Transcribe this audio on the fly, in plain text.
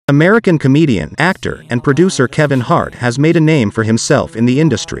American comedian, actor, and producer Kevin Hart has made a name for himself in the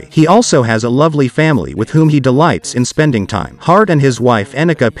industry. He also has a lovely family with whom he delights in spending time. Hart and his wife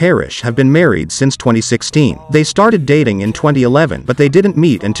Eniko Parrish have been married since 2016. They started dating in 2011, but they didn't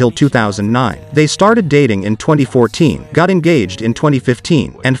meet until 2009. They started dating in 2014, got engaged in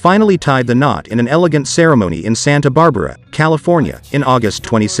 2015, and finally tied the knot in an elegant ceremony in Santa Barbara, California, in August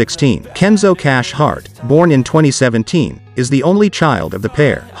 2016. Kenzo Kash Hart, born in 2017, is the only child of the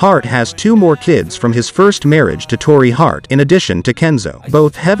pair. Hart has 2 more kids from his first marriage to Torrei Hart, in addition to Kenzo.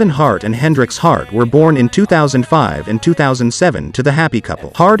 Both Kevin Hart and Hendrix Hart were born in 2005 and 2007 to the happy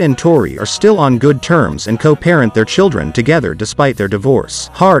couple. Hart and Torrei are still on good terms and co-parent their children together despite their divorce.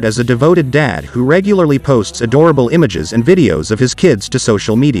 Hart is a devoted dad who regularly posts adorable images and videos of his kids to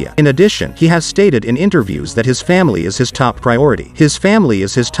social media. In addition, he has stated in interviews that his family is his top priority. His family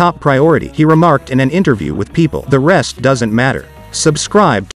is his top priority, he remarked in an interview with People. The rest doesn't matter. Subscribe.